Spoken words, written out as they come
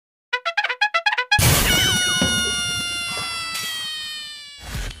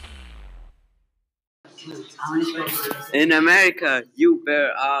In America, you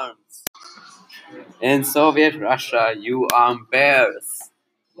bear arms. In Soviet Russia, you arm bears.